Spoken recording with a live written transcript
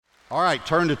All right,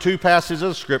 turn to two passages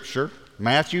of Scripture,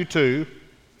 Matthew 2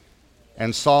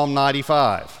 and Psalm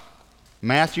 95.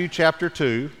 Matthew chapter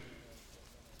 2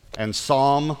 and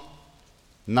Psalm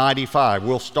 95.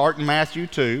 We'll start in Matthew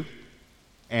 2,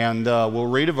 and we'll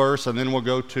read a verse, and then we'll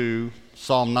go to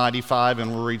Psalm 95,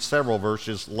 and we'll read several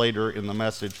verses later in the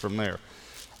message from there.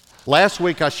 Last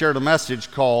week I shared a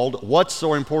message called, What's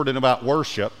So Important About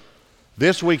Worship?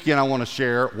 This weekend I want to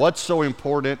share, What's So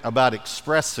Important About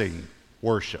Expressing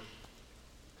Worship?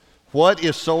 What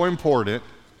is so important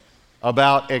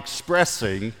about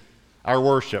expressing our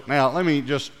worship? Now, let me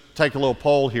just take a little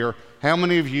poll here. How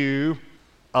many of you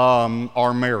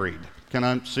are married? Can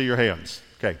I see your hands?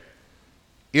 Okay.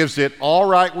 Is it all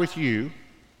right with you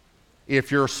if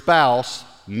your spouse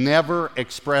never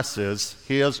expresses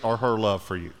his or her love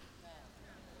for you?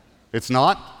 It's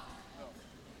not?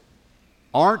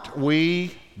 Aren't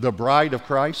we the bride of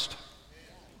Christ?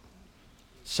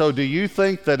 So do you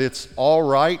think that it's all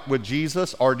right with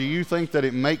Jesus, or do you think that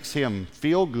it makes him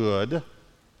feel good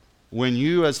when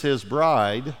you as his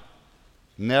bride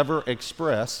never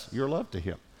express your love to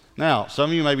him? Now,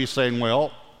 some of you may be saying,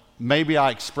 well, maybe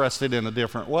I expressed it in a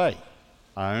different way.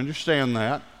 I understand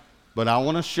that, but I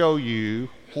want to show you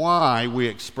why we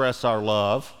express our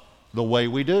love the way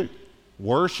we do.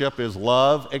 Worship is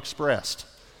love expressed,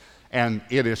 and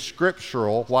it is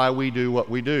scriptural why we do what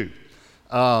we do.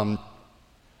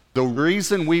 The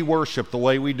reason we worship the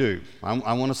way we do,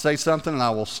 I want to say something and I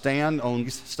will stand on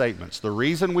these statements. The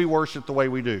reason we worship the way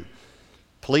we do,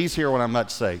 please hear what I'm about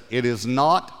to say. It is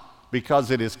not because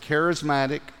it is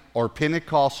charismatic or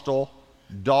Pentecostal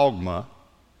dogma.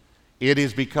 It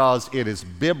is because it is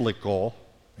biblical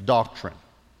doctrine.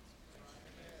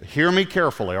 Hear me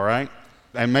carefully, all right?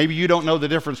 And maybe you don't know the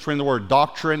difference between the word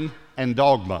doctrine and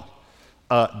dogma.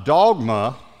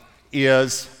 Dogma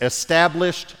is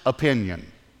established opinion.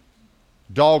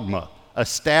 Dogma,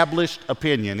 established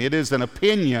opinion. It is an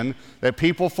opinion that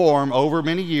people form over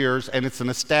many years, and it's an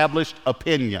established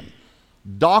opinion.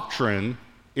 Doctrine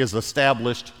is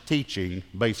established teaching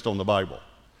based on the Bible.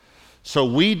 So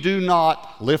we do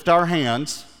not lift our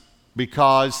hands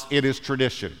because it is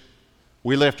tradition.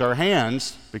 We lift our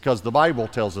hands because the Bible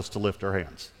tells us to lift our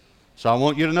hands. So I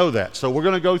want you to know that. So we're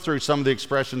going to go through some of the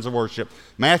expressions of worship.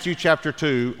 Matthew chapter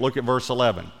 2, look at verse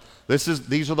 11.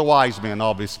 These are the wise men,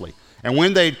 obviously. And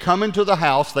when they had come into the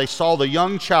house, they saw the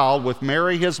young child with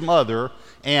Mary his mother,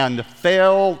 and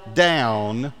fell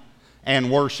down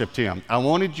and worshiped him. I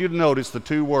wanted you to notice the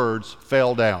two words,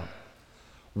 fell down.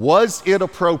 Was it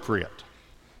appropriate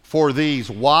for these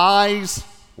wise,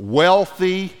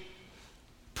 wealthy,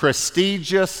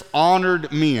 prestigious,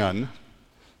 honored men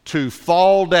to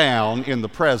fall down in the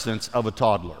presence of a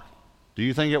toddler? Do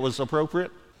you think it was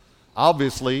appropriate?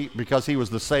 Obviously, because he was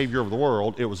the Savior of the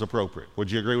world, it was appropriate. Would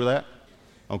you agree with that?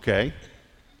 Okay.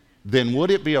 Then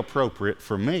would it be appropriate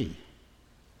for me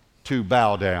to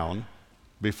bow down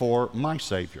before my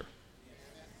Savior?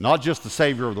 Not just the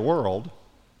Savior of the world,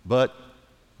 but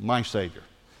my Savior.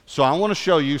 So I want to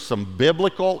show you some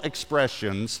biblical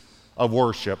expressions of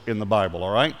worship in the Bible,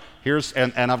 all right?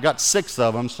 And I've got 6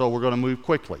 of them, so we're going to move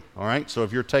quickly, all right? So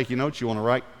if you're taking notes, you want to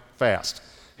write fast.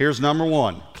 Here's number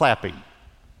 1, clapping.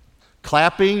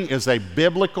 Clapping is a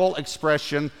biblical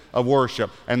expression of worship,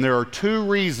 and there are 2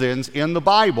 reasons in the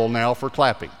Bible now for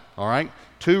clapping, all right?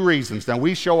 2 reasons. Now,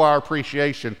 we show our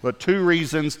appreciation, but 2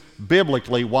 reasons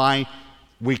biblically why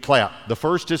we clap. The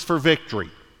first is for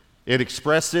victory. It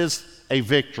expresses a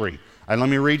victory. And let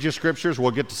me read you scriptures.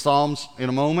 We'll get to Psalms in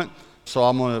a moment. So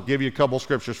I'm going to give you a couple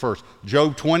scriptures first.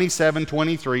 Job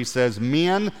 27:23 says,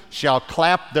 men shall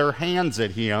clap their hands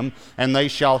at him, and they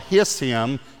shall hiss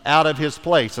him out of his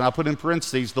place. And I put in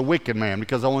parentheses the wicked man,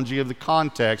 because I want you to give the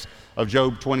context of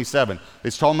Job 27.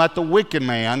 It's talking about the wicked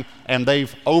man, and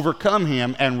they've overcome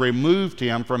him and removed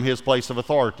him from his place of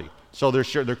authority. So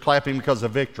they're clapping because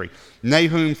of victory.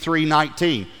 Nahum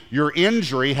 3:19, your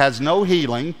injury has no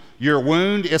healing, your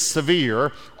wound is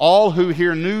severe. All who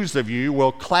hear news of you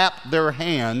will clap their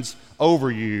hands over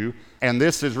you. And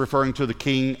this is referring to the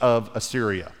king of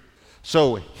Assyria.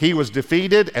 So he was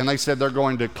defeated, and they said they're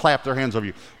going to clap their hands over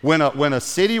you. When a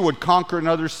city would conquer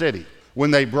another city,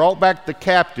 when they brought back the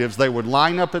captives, they would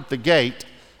line up at the gate,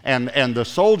 and the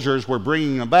soldiers were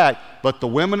bringing them back, but the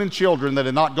women and children that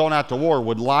had not gone out to war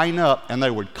would line up, and they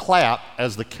would clap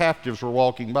as the captives were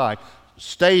walking by,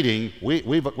 stating,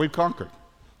 we've conquered.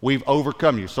 We've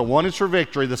overcome you. So one is for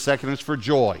victory, the second is for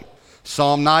joy.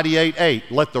 Psalm 98:8,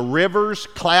 let the rivers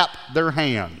clap their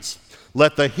hands.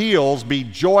 Let the hills be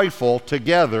joyful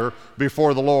together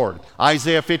before the Lord.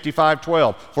 Isaiah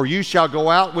 55:12, for you shall go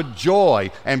out with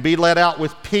joy and be led out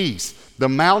with peace. The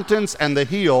mountains and the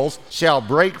hills shall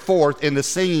break forth into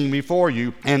singing before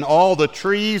you, and all the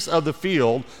trees of the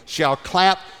field shall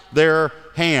clap their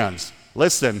hands.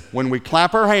 Listen, when we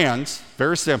clap our hands,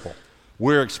 very simple,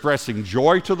 we're expressing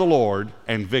joy to the Lord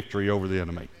and victory over the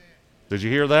enemy. Did you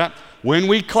hear that? When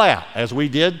we clap, as we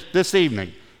did this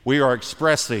evening, we are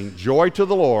expressing joy to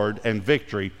the Lord and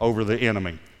victory over the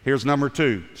enemy. Here's number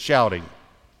 2, shouting.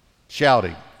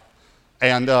 Shouting.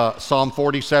 And Psalm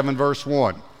 47, verse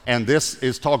 1. And this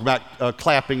is talking about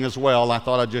clapping as well. I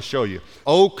thought I'd just show you.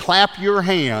 Oh, clap your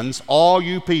hands, all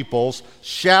you peoples.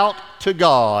 Shout to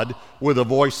God with a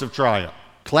voice of triumph.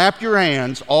 Clap your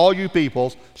hands, all you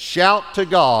peoples. Shout to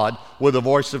God with a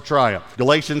voice of triumph.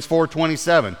 Galatians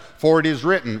 4:27. For it is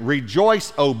written,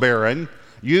 rejoice, O barren,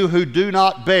 you who do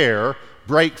not bear.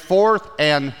 Break forth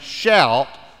and shout,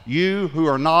 you who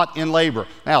are not in labor.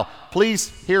 Now, please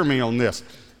hear me on this.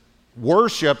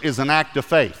 Worship is an act of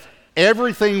faith.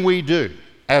 Everything we do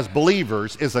as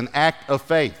believers is an act of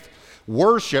faith.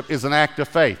 Worship is an act of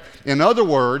faith. In other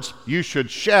words, you should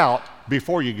shout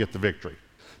before you get the victory.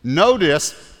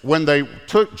 Notice when they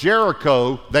took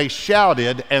Jericho, they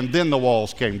shouted and then the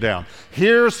walls came down.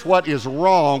 Here's what is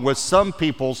wrong with some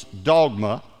people's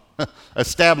dogma,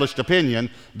 established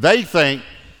opinion. They think,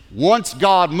 once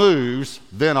God moves,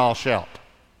 then I'll shout.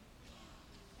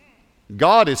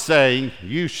 God is saying,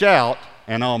 you shout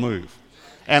and I'll move.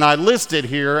 And I listed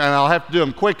here, and I'll have to do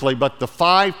them quickly, but the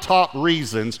 5 top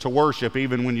reasons to worship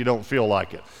even when you don't feel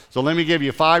like it. So let me give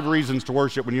you 5 reasons to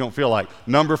worship when you don't feel like it.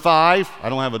 Number 5, I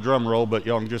don't have a drum roll, but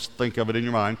y'all can just think of it in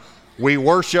your mind. We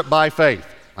worship by faith.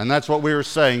 And that's what we were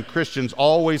saying. Christians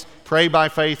always pray by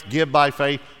faith, give by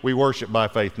faith, we worship by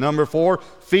faith. Number 4,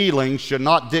 feelings should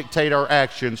not dictate our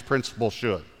actions, principles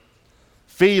should.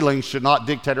 Feelings should not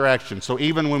dictate our actions. So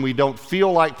even when we don't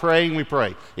feel like praying, we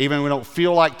pray. Even when we don't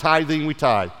feel like tithing, we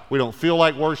tithe. We don't feel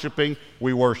like worshiping,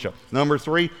 we worship. Number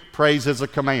 3, praise is a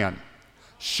command.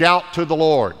 Shout to the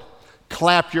Lord.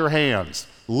 Clap your hands.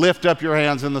 Lift up your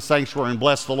hands in the sanctuary and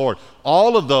bless the Lord.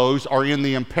 All of those are in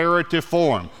the imperative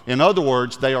form. In other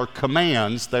words, they are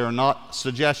commands. They are not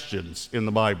suggestions in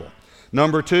the Bible.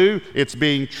 Number 2, it's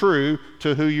being true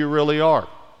to who you really are.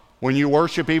 When you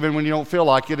worship, even when you don't feel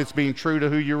like it, it's being true to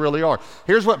who you really are.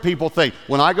 Here's what people think.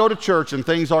 When I go to church and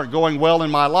things aren't going well in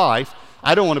my life,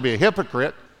 I don't want to be a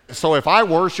hypocrite. So if I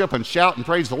worship and shout and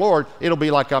praise the Lord, it'll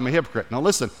be like I'm a hypocrite. Now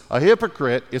listen, a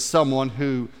hypocrite is someone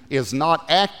who is not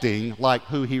acting like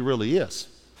who he really is.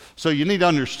 So you need to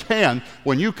understand,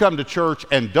 when you come to church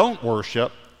and don't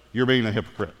worship, you're being a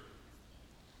hypocrite.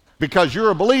 Because you're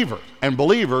a believer, and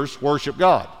believers worship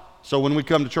God. So when we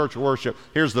come to church and worship,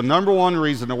 here's the number 1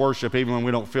 reason to worship even when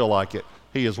we don't feel like it.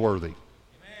 He is worthy.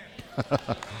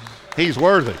 He's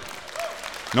worthy.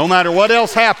 No matter what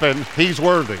else happened, he's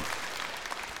worthy.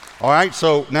 All right,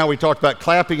 so now we talked about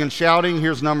clapping and shouting.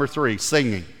 Here's number 3,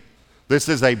 singing. This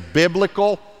is a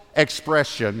biblical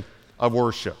expression of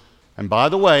worship. And by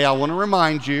the way, I want to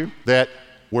remind you that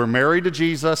we're married to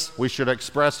Jesus. We should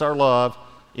express our love.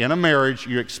 In a marriage,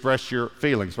 you express your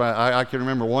feelings. I can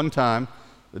remember one time,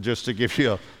 just to give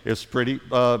you it's pretty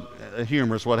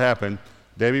humorous what happened.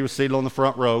 Debbie was seated on the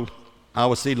front row. I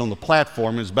was seated on the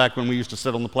platform. It was back when we used to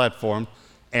sit on the platform.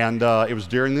 And it was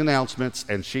during the announcements,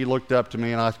 and she looked up to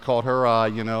me, and I caught her eye,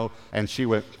 and she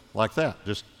went like that,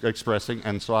 just expressing.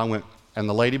 And so I went, and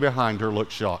the lady behind her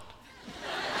looked shocked.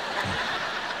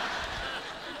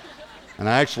 And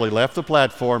I actually left the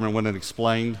platform and went and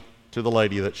explained to the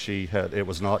lady that it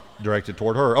was not directed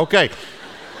toward her. Okay.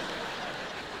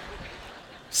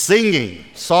 Singing,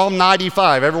 Psalm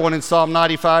 95. Everyone in Psalm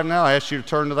 95 now? I ask you to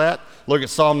turn to that. Look at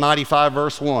Psalm 95,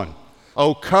 verse 1.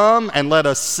 Oh, come and let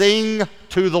us sing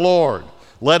to the Lord.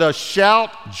 Let us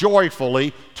shout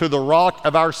joyfully to the rock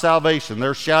of our salvation.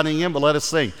 They're shouting in, but let us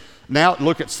sing. Now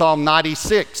look at Psalm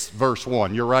 96, verse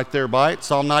 1. You're right there by it.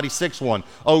 Psalm 96, 1.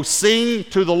 Oh, sing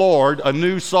to the Lord a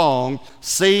new song.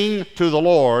 Sing to the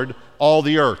Lord, all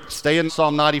the earth. Stay in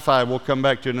Psalm 95. We'll come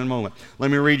back to it in a moment.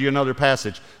 Let me read you another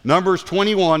passage. Numbers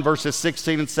 21, verses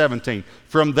 16 and 17.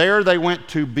 From there they went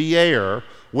to Beer,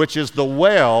 which is the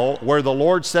well where the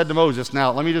Lord said to Moses.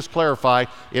 Now, let me just clarify.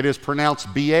 It is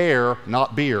pronounced Beer,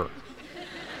 not beer.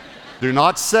 Do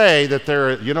not say that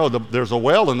there's a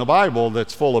well in the Bible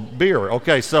that's full of beer.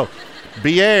 Okay, so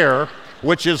Beer,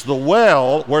 which is the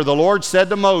well where the Lord said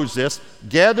to Moses,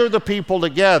 gather the people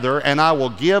together and I will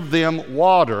give them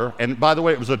water. And by the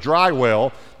way, it was a dry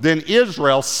well. Then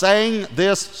Israel sang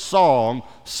this song,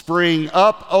 spring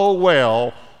up, O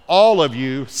well, all of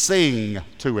you sing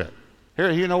to it.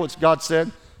 Here, you know what God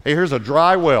said? Hey, here's a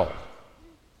dry well.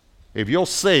 If you'll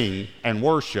sing and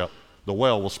worship, the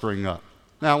well will spring up.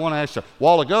 Now, I want to ask you, a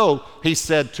while ago, he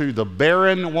said to the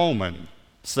barren woman,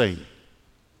 sing.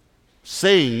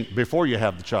 Sing before you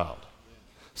have the child.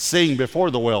 Sing before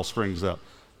the well springs up.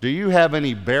 Do you have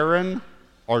any barren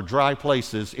or dry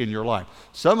places in your life?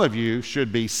 Some of you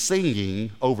should be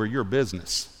singing over your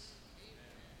business.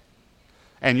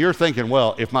 And you're thinking,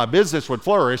 well, if my business would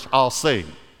flourish, I'll sing.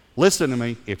 Listen to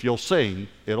me, if you'll sing,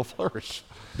 it'll flourish.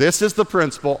 This is the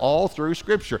principle all through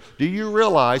Scripture. Do you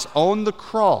realize on the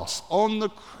cross,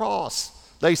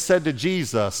 they said to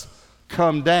Jesus,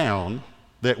 come down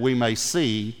that we may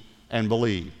see and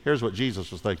believe. Here's what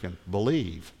Jesus was thinking,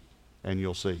 believe and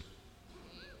you'll see.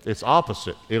 It's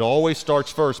opposite. It always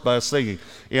starts first by singing.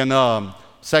 In 2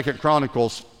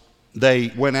 Chronicles,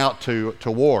 they went out to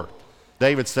war.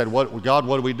 David said, God,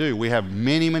 what do we do? We have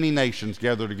many, many nations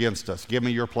gathered against us. Give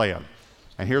me your plan.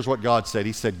 And here's what God said.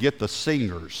 He said, get the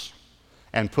singers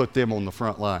and put them on the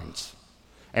front lines.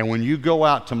 And when you go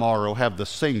out tomorrow, have the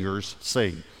singers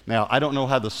sing. Now, I don't know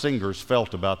how the singers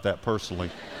felt about that personally,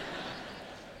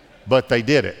 but they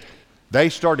did it. They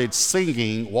started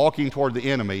singing, walking toward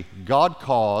the enemy. God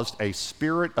caused a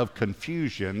spirit of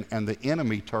confusion, and the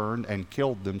enemy turned and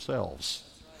killed themselves.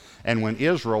 And when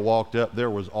Israel walked up,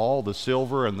 there was all the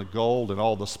silver and the gold and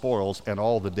all the spoils and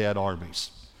all the dead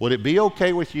armies. Would it be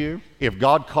okay with you if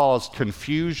God caused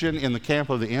confusion in the camp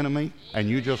of the enemy and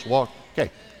you just walked?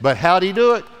 Okay. But how did he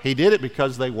do it? He did it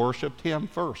because they worshiped him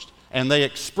first. And they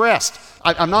expressed.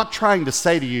 I'm not trying to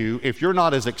say to you, if you're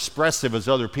not as expressive as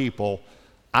other people,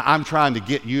 I'm trying to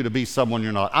get you to be someone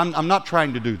you're not. I'm not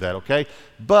trying to do that, okay?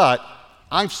 But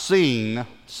I've seen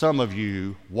some of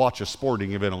you watch a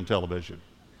sporting event on television.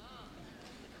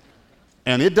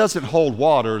 And it doesn't hold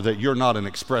water that you're not an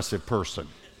expressive person.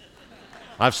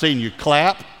 I've seen you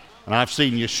clap, and I've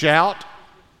seen you shout.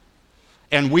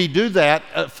 And we do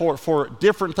that for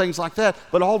different things like that.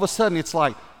 But all of a sudden, it's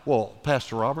like, well,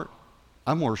 Pastor Robert,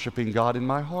 I'm worshiping God in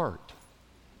my heart.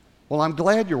 Well, I'm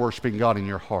glad you're worshiping God in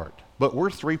your heart. But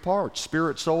we're three parts,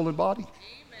 spirit, soul, and body.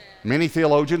 Amen. Many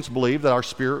theologians believe that our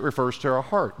spirit refers to our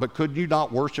heart. But could you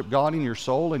not worship God in your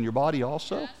soul and your body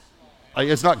also?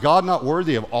 Yes. Is not God not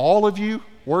worthy of all of you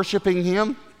worshiping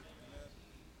him?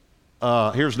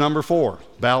 Here's number 4,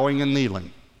 bowing and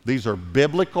kneeling. These are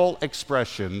biblical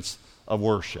expressions of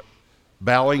worship.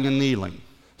 Bowing and kneeling.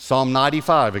 Psalm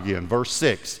 95 again, verse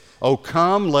 6. Oh,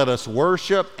 come, let us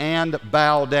worship and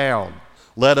bow down.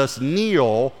 Let us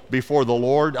kneel before the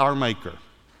Lord our Maker.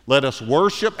 Let us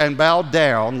worship and bow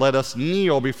down. Let us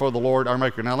kneel before the Lord our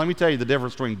Maker. Now, let me tell you the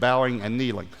difference between bowing and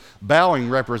kneeling. Bowing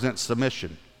represents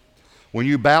submission. When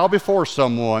you bow before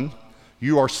someone,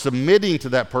 you are submitting to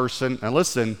that person, and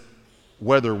listen,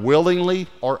 whether willingly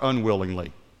or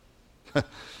unwillingly.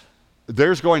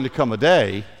 There's going to come a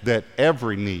day that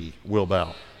every knee will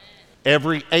bow.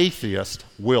 Every atheist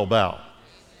will bow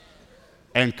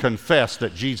and confess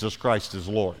that Jesus Christ is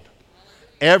Lord.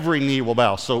 Every knee will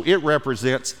bow. So it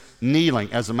represents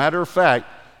kneeling. As a matter of fact,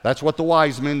 that's what the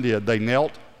wise men did. They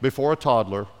knelt before a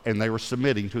toddler, and they were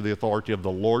submitting to the authority of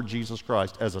the Lord Jesus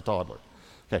Christ as a toddler.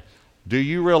 Okay. Do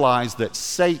you realize that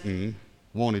Satan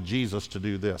wanted Jesus to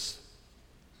do this?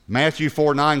 Matthew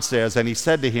 4:9 says, and he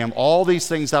said to him, all these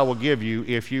things I will give you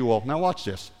if you will, now watch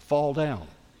this, fall down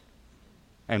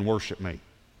and worship me.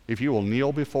 If you will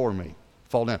kneel before me,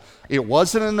 fall down. It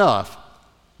wasn't enough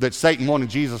that Satan wanted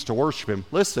Jesus to worship him.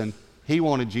 Listen, he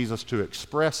wanted Jesus to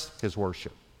express his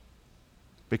worship.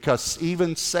 Because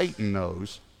even Satan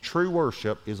knows true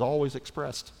worship is always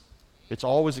expressed. It's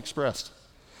always expressed.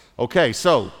 Okay,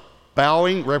 so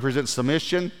bowing represents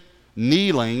submission.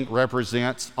 Kneeling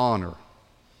represents honor.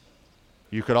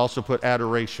 You could also put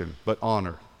adoration, but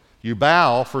honor. You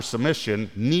bow for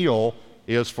submission. Kneel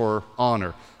is for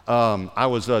honor. I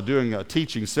was doing a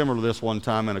teaching similar to this one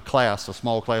time in a class, a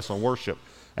small class on worship.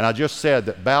 And I just said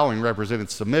that bowing represented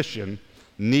submission.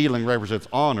 Kneeling represents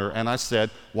honor. And I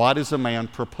said, why does a man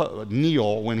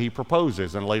kneel when he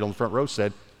proposes? And a lady on the front row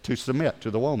said, to submit to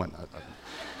the woman.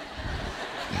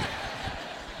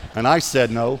 And I said,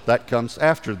 no, that comes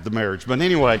after the marriage. But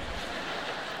anyway,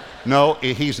 no,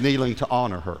 he's kneeling to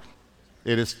honor her.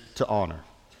 It is to honor.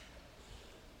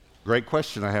 Great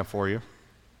question I have for you.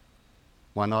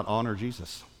 Why not honor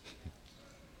Jesus?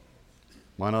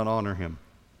 Why not honor him?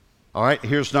 All right,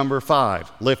 here's number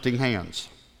 5, lifting hands.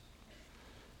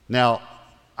 Now,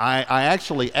 I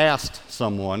actually asked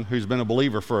someone who's been a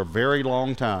believer for a very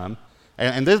long time,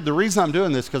 and the reason I'm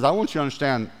doing this is because I want you to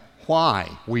understand why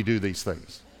we do these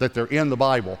things, that they're in the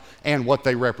Bible and what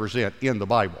they represent in the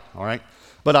Bible, all right?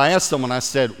 But I asked someone, I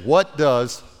said, what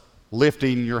does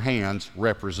lifting your hands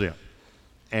represent?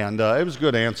 And it was a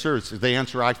good answer. It's the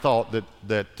answer I thought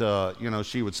that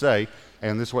she would say.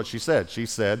 and this is what she said. She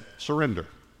said, surrender.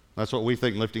 That's what we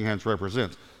think lifting hands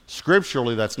represents.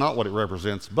 Scripturally, that's not what it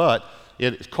represents, but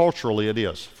culturally it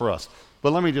is for us.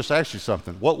 But let me just ask you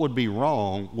something. What would be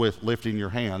wrong with lifting your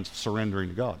hands, surrendering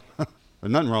to God?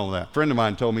 There's nothing wrong with that. A friend of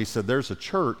mine told me, he said, there's a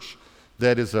church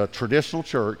that is a traditional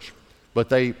church, but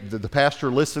the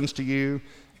pastor listens to you,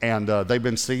 and they've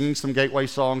been singing some Gateway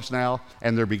songs now,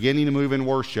 and they're beginning to move in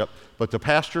worship. But the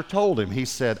pastor told him, he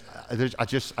said, I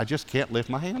just can't lift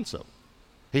my hands up.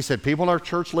 He said, people in our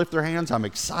church lift their hands. I'm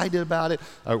excited about it.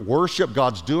 Worship,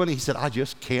 God's doing it. He said, I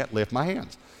just can't lift my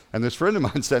hands. And this friend of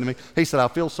mine said to me, he said, I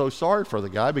feel so sorry for the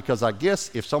guy because I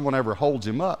guess if someone ever holds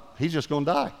him up, he's just going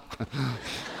to die.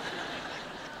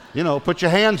 You know, put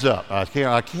your hands up. I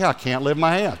can't lift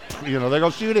my hand. You know, they're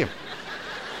going to shoot him.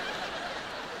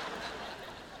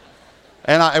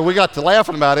 And we got to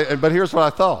laughing about it, but here's what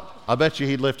I thought. I bet you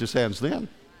he'd lift his hands then.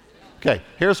 Okay,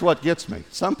 here's what gets me.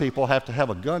 Some people have to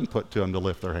have a gun put to them to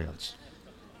lift their hands.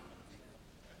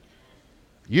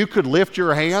 You could lift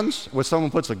your hands when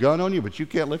someone puts a gun on you, but you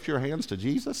can't lift your hands to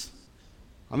Jesus?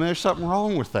 I mean, there's something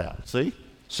wrong with that, see?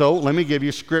 So let me give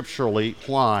you scripturally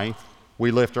why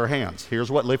we lift our hands.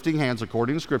 Here's what lifting hands,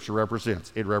 according to Scripture,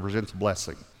 represents. It represents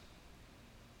blessing.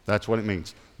 That's what it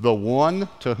means. The one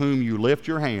to whom you lift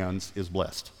your hands is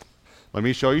blessed. Let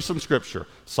me show you some scripture.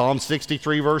 Psalm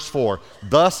 63, verse 4.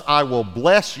 Thus I will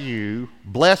bless you,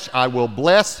 I will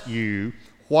bless you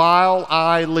while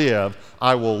I live.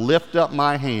 I will lift up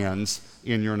my hands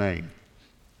in your name.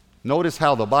 Notice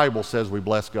how the Bible says we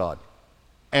bless God.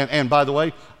 And by the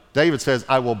way, David says,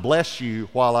 I will bless you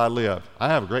while I live. I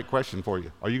have a great question for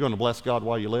you. Are you going to bless God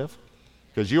while you live?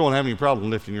 Because you won't have any problem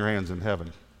lifting your hands in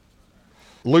heaven.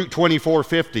 Luke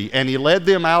 24:50, and he led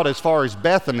them out as far as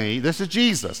Bethany. This is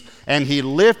Jesus. And he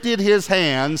lifted his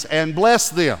hands and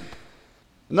blessed them.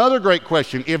 Another great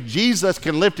question. If Jesus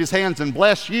can lift his hands and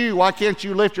bless you, why can't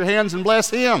you lift your hands and bless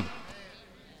him?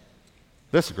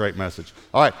 This is a great message.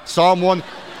 All right,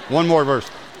 one more verse.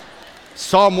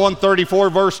 Psalm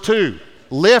 134, verse 2.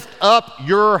 Lift up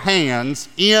your hands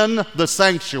in the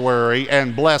sanctuary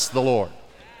and bless the Lord.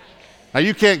 Now,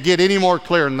 you can't get any more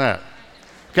clear than that.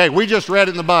 Okay, we just read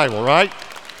it in the Bible, right?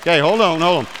 Okay, hold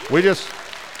on. We just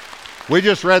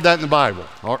read that in the Bible.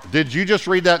 Did you just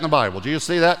read that in the Bible? Did you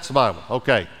see that? It's the Bible.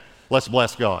 Okay, let's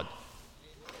bless God.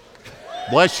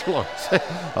 Bless you, Lord.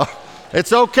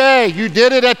 It's okay. You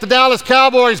did it at the Dallas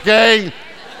Cowboys game.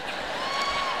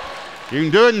 You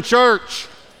can do it in church.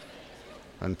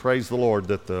 And praise the Lord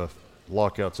that the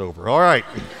lockout's over. All right.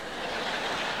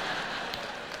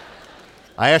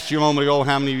 I asked you a moment ago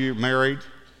how many of you are married.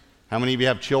 How many of you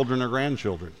have children or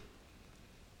grandchildren?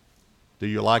 Do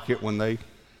you like it when they?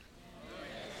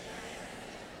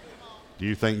 Do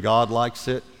you think God likes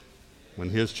it when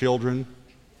his children?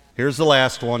 Here's the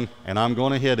last one, and I'm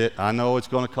going to hit it. I know it's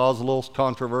going to cause a little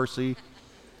controversy.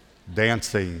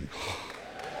 Dancing.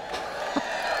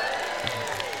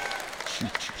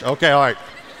 Okay, all right.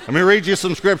 Let me read you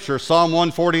some scripture. Psalm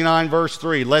 149, verse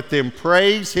 3. Let them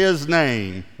praise his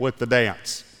name with the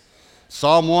dance.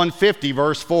 Psalm 150,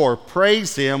 verse 4,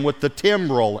 praise him with the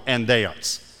timbrel and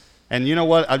dance. And you know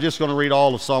what? I'm just going to read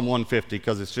all of Psalm 150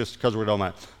 because we're talking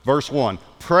about it. Verse 1,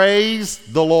 praise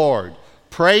the Lord.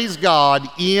 Praise God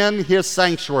in his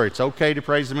sanctuary. It's okay to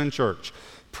praise him in church.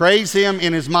 Praise him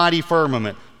in his mighty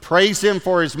firmament. Praise him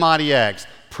for his mighty acts.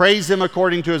 Praise him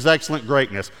according to his excellent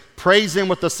greatness. Praise him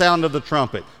with the sound of the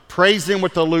trumpet. Praise him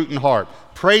with the lute and harp.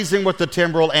 Praise him with the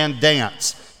timbrel and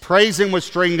dance. Praise him with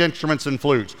stringed instruments and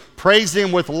flutes. Praise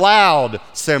him with loud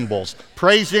cymbals.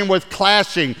 Praise him with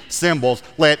clashing cymbals.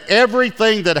 Let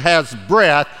everything that has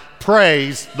breath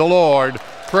praise the Lord.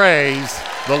 Praise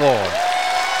the Lord.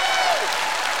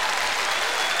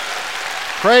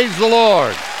 Praise the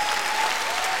Lord.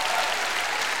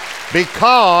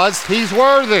 Because he's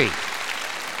worthy.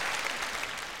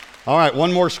 All right,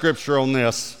 one more scripture on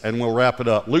this, and we'll wrap it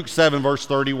up. Luke 7, verse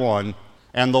 31.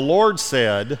 And the Lord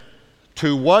said,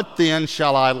 to what then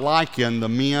shall I liken the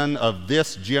men of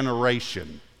this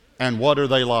generation? And what are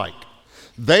they like?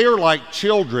 They are like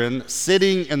children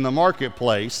sitting in the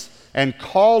marketplace and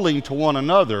calling to one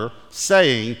another,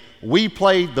 saying, we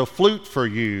played the flute for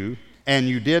you, and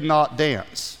you did not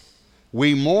dance.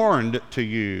 We mourned to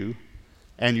you,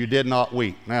 and you did not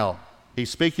weep. Now,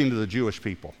 he's speaking to the Jewish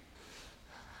people.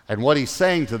 And what he's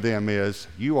saying to them is,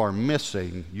 you are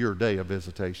missing your day of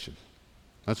visitation.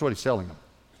 That's what he's telling them.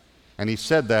 And he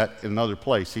said that in another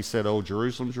place. He said, oh,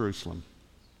 Jerusalem, Jerusalem,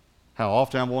 how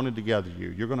often I've wanted to gather you.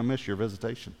 You're going to miss your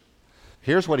visitation.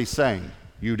 Here's what he's saying.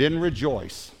 You didn't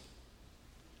rejoice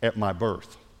at my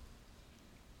birth.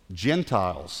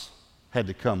 Gentiles had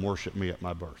to come worship me at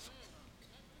my birth.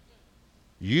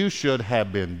 You should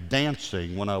have been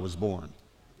dancing when I was born.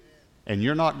 And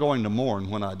you're not going to mourn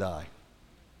when I die.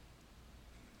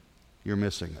 You're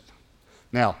missing it.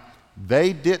 Now,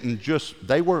 they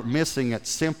weren't missing it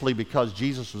simply because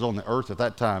Jesus was on the earth at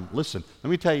that time. Listen, let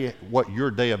me tell you what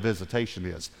your day of visitation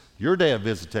is. Your day of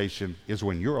visitation is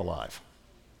when you're alive.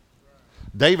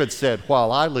 David said,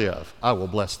 while I live, I will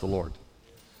bless the Lord.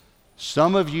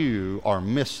 Some of you are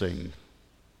missing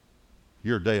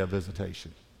your day of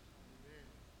visitation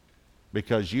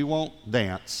because you won't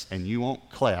dance and you won't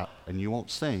clap and you won't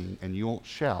sing and you won't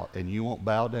shout and you won't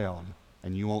bow down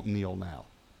and you won't kneel now.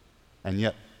 And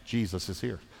yet Jesus is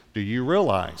here. Do you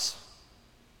realize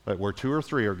that where 2 or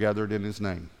 3 are gathered in his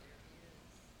name,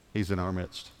 he's in our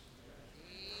midst?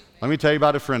 Let me tell you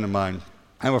about a friend of mine.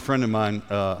 I have a friend of mine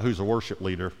who's a worship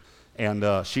leader,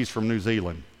 and she's from New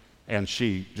Zealand, and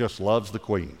she just loves the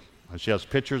Queen. And she has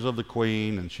pictures of the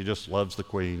Queen, and she just loves the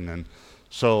Queen. And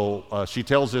so she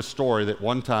tells this story that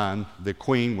one time the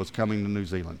Queen was coming to New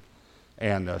Zealand,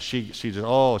 and she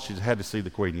had to see the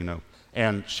Queen, you know.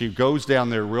 And she goes down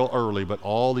there real early, but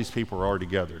all these people are already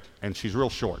gathered, and she's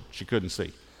real short. She couldn't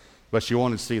see, but she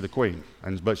wanted to see the Queen,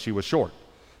 but she was short.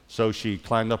 So she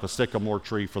climbed up a sycamore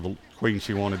tree for the Queen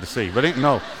she wanted to see.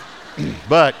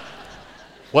 But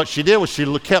what she did was she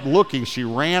kept looking. She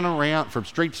ran around from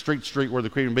street to street where the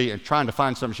Queen would be and trying to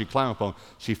find something she climbed up on.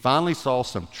 She finally saw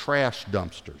some trash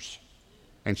dumpsters.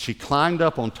 And she climbed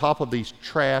up on top of these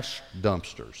trash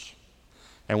dumpsters.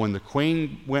 And when the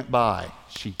Queen went by,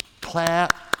 she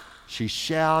clapped, she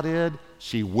shouted,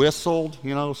 she whistled,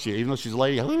 you know, even though she's a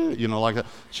lady, you know, like that.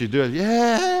 She'd do it,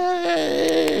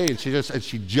 yay! And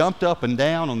she jumped up and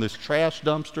down on this trash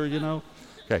dumpster, you know.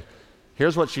 Okay,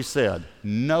 here's what she said.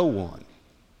 No one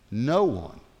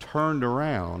turned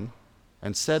around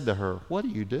and said to her, what are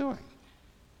you doing?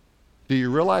 Do you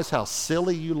realize how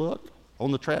silly you look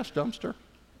on the trash dumpster?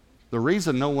 The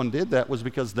reason no one did that was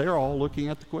because they're all looking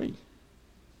at the Queen.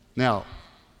 Now,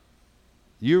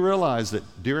 you realize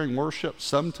that during worship,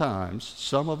 sometimes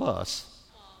some of us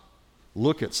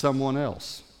look at someone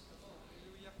else.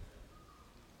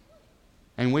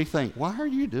 And we think, why are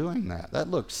you doing that? That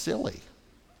looks silly.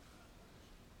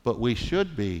 But we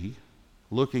should be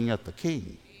looking at the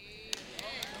King,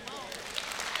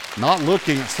 not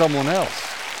looking at someone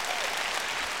else.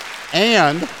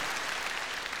 And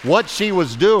what she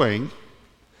was doing,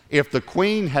 if the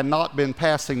Queen had not been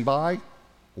passing by,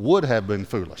 would have been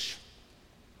foolish.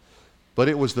 But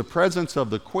it was the presence of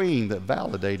the Queen that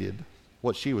validated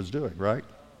what she was doing, right?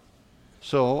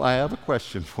 So I have a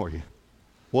question for you.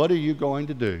 What are you going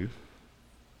to do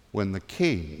when the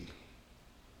King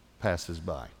passes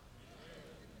by?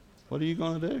 What are you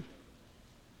going to do?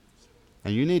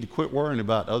 And you need to quit worrying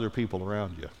about other people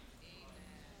around you.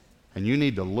 And you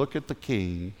need to look at the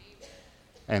King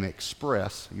and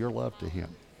express your love to him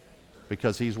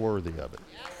because he's worthy of it.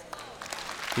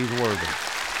 He's worthy.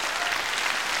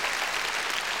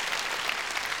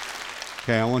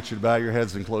 Okay, I want you to bow your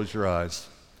heads and close your eyes.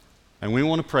 And we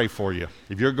want to pray for you.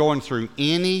 If you're going through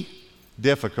any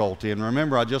difficulty, and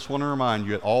remember, I just want to remind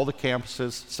you at all the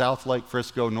campuses, South Lake,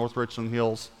 Frisco, North Richland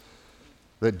Hills,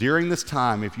 that during this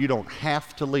time, if you don't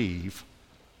have to leave,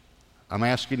 I'm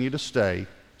asking you to stay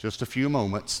just a few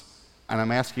moments, and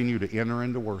I'm asking you to enter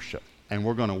into worship. And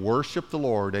we're going to worship the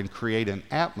Lord and create an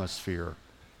atmosphere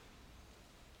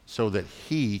so that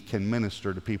he can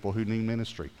minister to people who need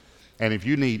ministry. And if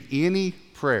you need any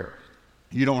prayer,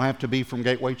 you don't have to be from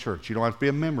Gateway Church. You don't have to be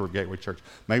a member of Gateway Church.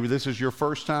 Maybe this is your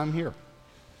first time here.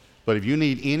 But if you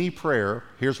need any prayer,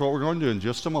 here's what we're going to do in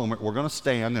just a moment. We're going to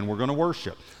stand and we're going to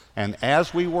worship. And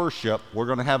as we worship, we're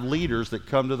going to have leaders that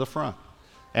come to the front.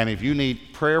 And if you need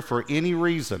prayer for any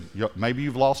reason, maybe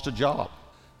you've lost a job.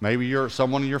 Maybe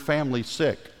someone in your family's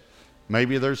sick.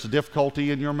 Maybe there's a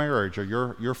difficulty in your marriage or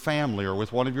your family or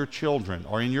with one of your children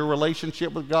or in your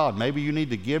relationship with God. Maybe you need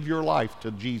to give your life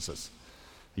to Jesus.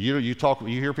 You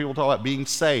hear people talk about being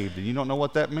saved and you don't know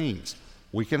what that means.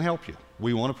 We can help you.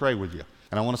 We want to pray with you.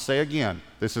 And I want to say again,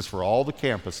 this is for all the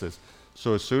campuses.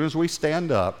 So as soon as we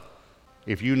stand up,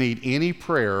 if you need any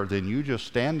prayer, then you just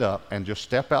stand up and just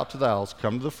step out to the aisles,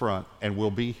 come to the front, and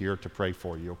we'll be here to pray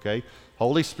for you, okay?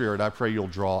 Holy Spirit, I pray you'll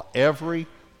draw every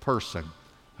person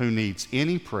who needs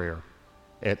any prayer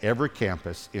at every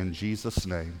campus in Jesus'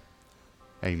 name.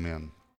 Amen.